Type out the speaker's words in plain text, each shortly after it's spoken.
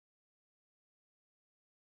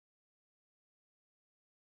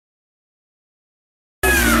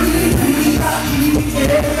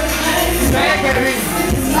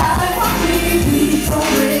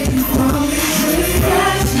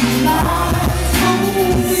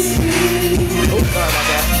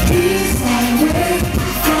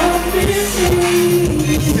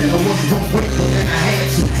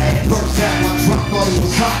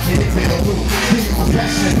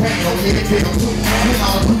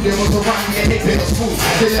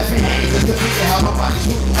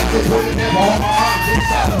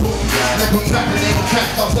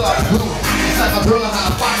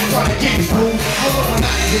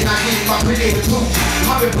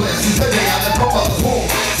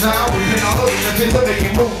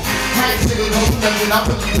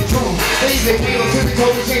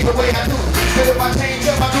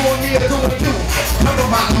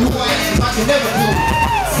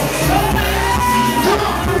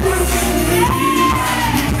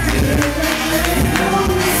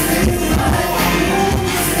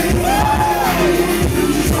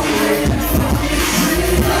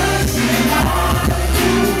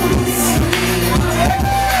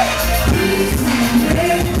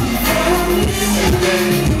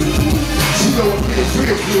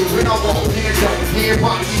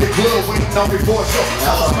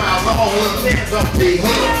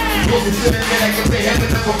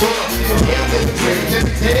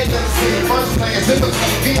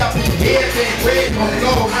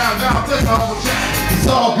It's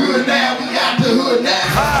all good now, we out the hood now.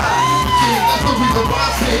 That's the reason why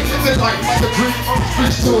I say living like a dream from the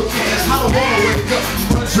streets to a dance. I don't wanna wake up,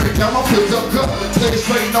 wanna drink down my pills up good. Stay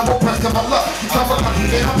straight, no more press to my luck. Top of my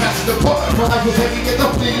head, I'm passing the butt. My life was heavy, get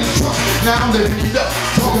up in the truck. Now I'm living it up,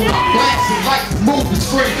 talking about blasting lights, moving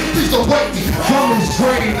screen. Please don't wake me from this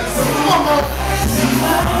dream. Come on.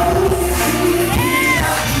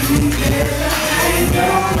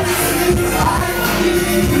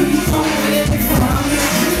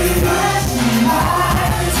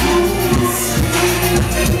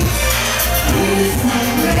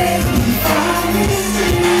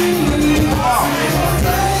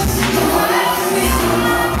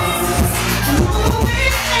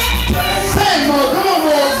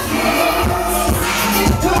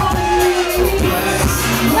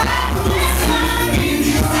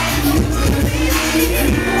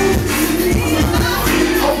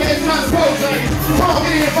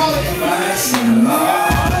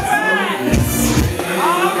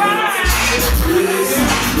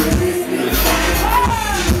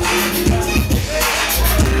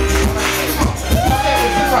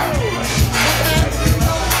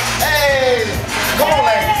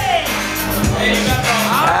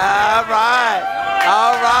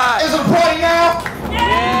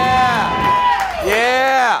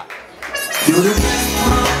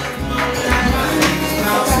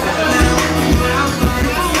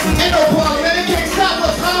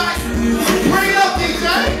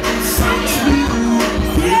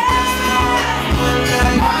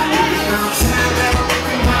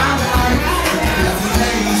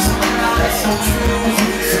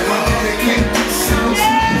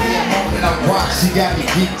 She got me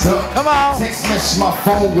geeked up. Come on. Text message my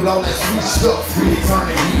phone with all that sweet stuff. Free to turn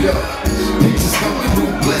the heat up. Pictures coming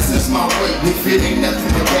through, blessings my way. If it ain't nothing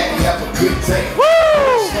but that, have a good day. Woo!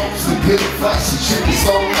 Some good advice, she treat me so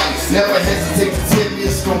nice. Never hesitate to tell me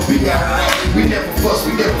it's gonna be alright. We never fuss,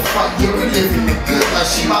 we never fight. Yeah, we living it good. Like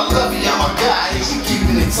she my lovey, I'm a guy, and she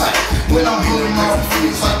keeping it tight. When I'm holding my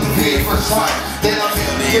feels like the very first time that I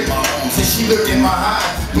feel to hit my arms and she look in my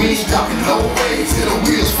eyes. We ain't stopping no way till the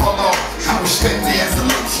wheels fall off. I respect the as a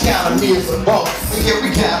look, she got me as a boss. And yeah, we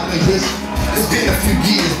got a history. It's been a few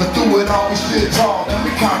years, but through it all we stood tall and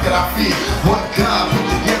we conquered our fear. What God put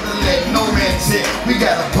together, let no man take. We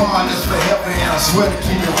got a bond that's forever, and I swear to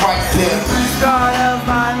keep it right there. The start of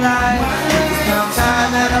my life, it's no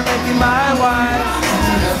time that I'm making my wife.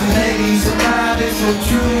 The ladies about it so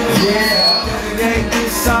true. Yeah. Dedicate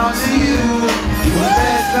this song to you. You the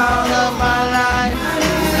best song of my life.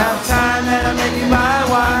 It's no time that I'm making my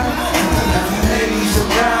wife. The ladies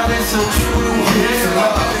about it so true. Yeah.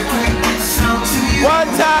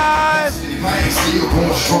 One time! I ain't still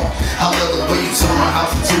going strong. I love the way you turn my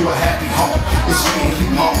house into a happy home. It's me and you,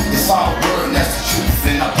 mom. It's all word, and that's the truth.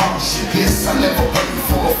 And I promise you this, I never pay you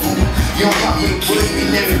for a fool. You don't got me kidding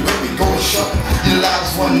me, never really go to show. The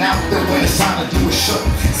lives one out there when it's time to do a show.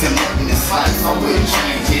 Some in this life, I will try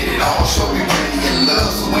and get it all. Show me plenty of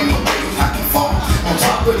love, so ain't no way I can fall. On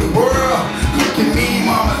top of the world, look at me,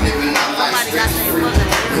 mama, living our life stress-free.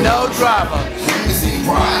 No drama. Limousine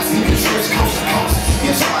rides, even church coast to coast.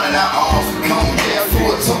 You're turning our arms, we come there for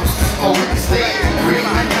a toast. Oh, we can stay and green,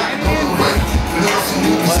 I gotta go away. Love some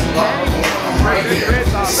movies and popcorn, I'm right there.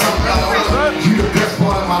 Something I love, you the best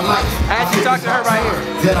part of my life. I had to talk to her.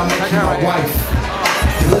 then I make you my wife.